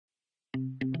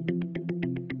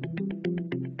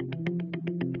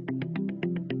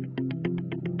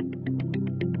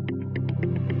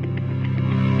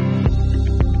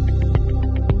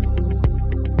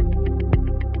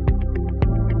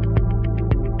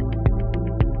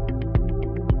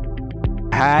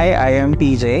Hi, I am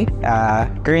PJ,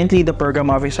 currently the Program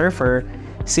Officer for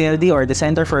CLD, or the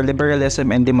Center for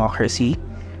Liberalism and Democracy.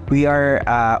 We are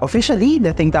officially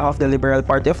the think tank of the Liberal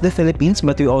Party of the Philippines,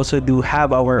 but we also do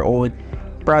have our own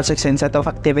projects and set of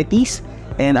activities.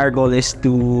 And our goal is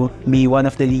to be one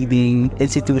of the leading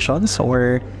institutions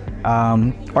or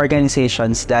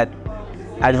organizations that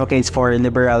advocates for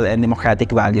liberal and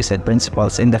democratic values and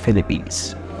principles in the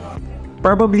Philippines.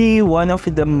 Probably one of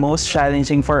the most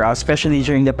challenging for us, especially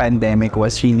during the pandemic,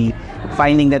 was really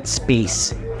finding that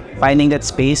space. Finding that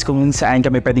space kung saan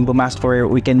kami pwedeng pumasok where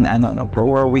we can,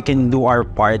 where we can do our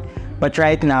part. But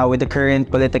right now, with the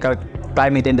current political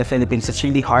climate in the Philippines, it's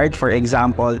really hard. For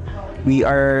example, we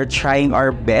are trying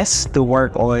our best to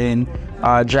work on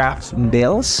draft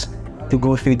bills to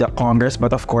go through the Congress.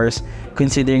 But of course,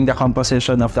 considering the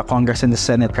composition of the Congress and the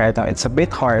Senate right now, it's a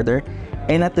bit harder.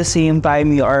 And at the same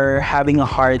time, we are having a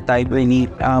hard time really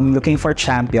looking for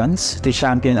champions to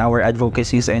champion our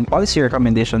advocacies and policy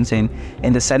recommendations in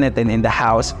the Senate and in the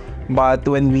House. But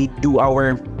when we do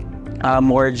our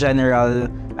more general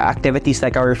activities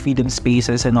like our freedom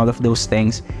spaces and all of those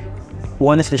things,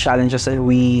 one of the challenges that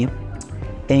we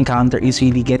encounter is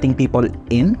really getting people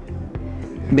in,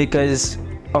 because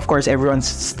of course everyone's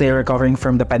still recovering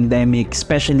from the pandemic,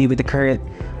 especially with the current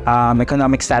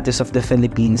economic status of the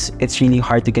Philippines. It's really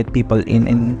hard to get people in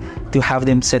and to have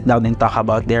them sit down and talk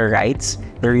about their rights,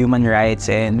 their human rights,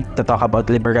 and to talk about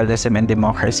liberalism and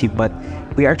democracy. But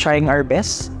we are trying our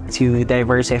best to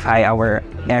diversify our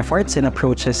efforts and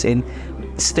approaches in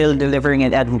still delivering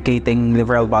and advocating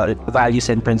liberal values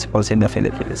and principles in the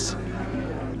Philippines.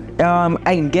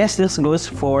 I guess this goes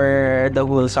for the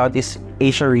whole Southeast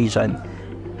Asia region.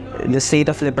 The state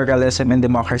of liberalism and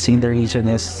democracy in the region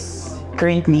is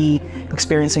currently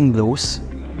experiencing lows.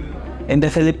 In the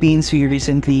Philippines, we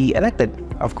recently elected,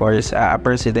 of course, a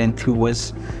president who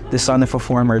was the son of a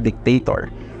former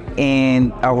dictator.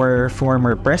 And our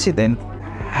former president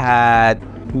had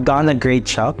done a great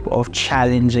job of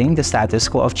challenging the status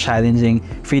quo, of challenging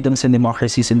freedoms and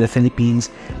democracies in the Philippines,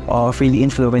 of really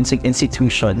influencing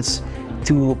institutions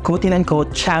to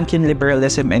quote-unquote champion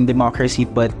liberalism and democracy.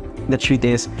 But the truth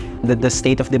is that the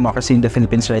state of democracy in the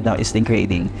Philippines right now is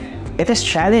degrading. It is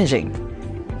challenging.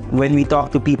 When we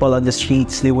talk to people on the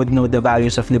streets, they would know the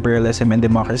values of liberalism and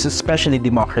democracy, especially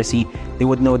democracy. They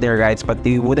would know their rights, but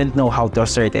they wouldn't know how to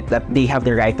assert it, that they have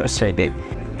the right to assert it.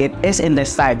 It is in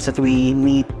these times that we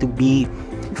need to be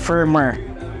firmer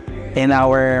in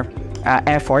our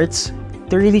efforts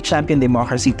to really champion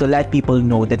democracy, to let people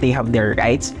know that they have their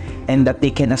rights and that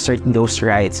they can assert those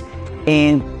rights.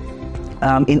 And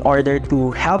in order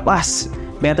to help us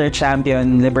better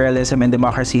champion liberalism and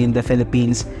democracy in the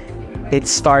Philippines, it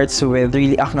starts with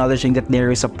really acknowledging that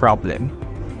there is a problem.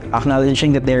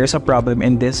 Acknowledging that there is a problem,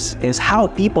 and this is how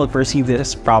people perceive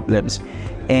these problems.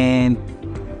 And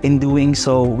in doing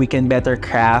so, we can better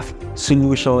craft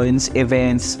solutions,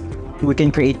 events. We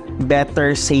can create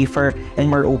better, safer, and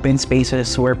more open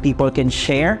spaces where people can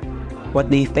share what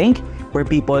they think, where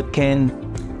people can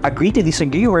agree to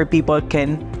disagree, where people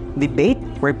can debate,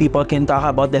 where people can talk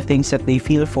about the things that they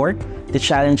feel for, the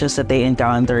challenges that they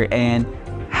encounter, and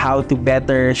how to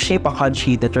better shape a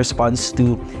country that responds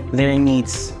to their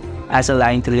needs as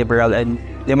aligned to liberal and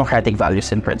democratic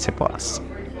values and principles.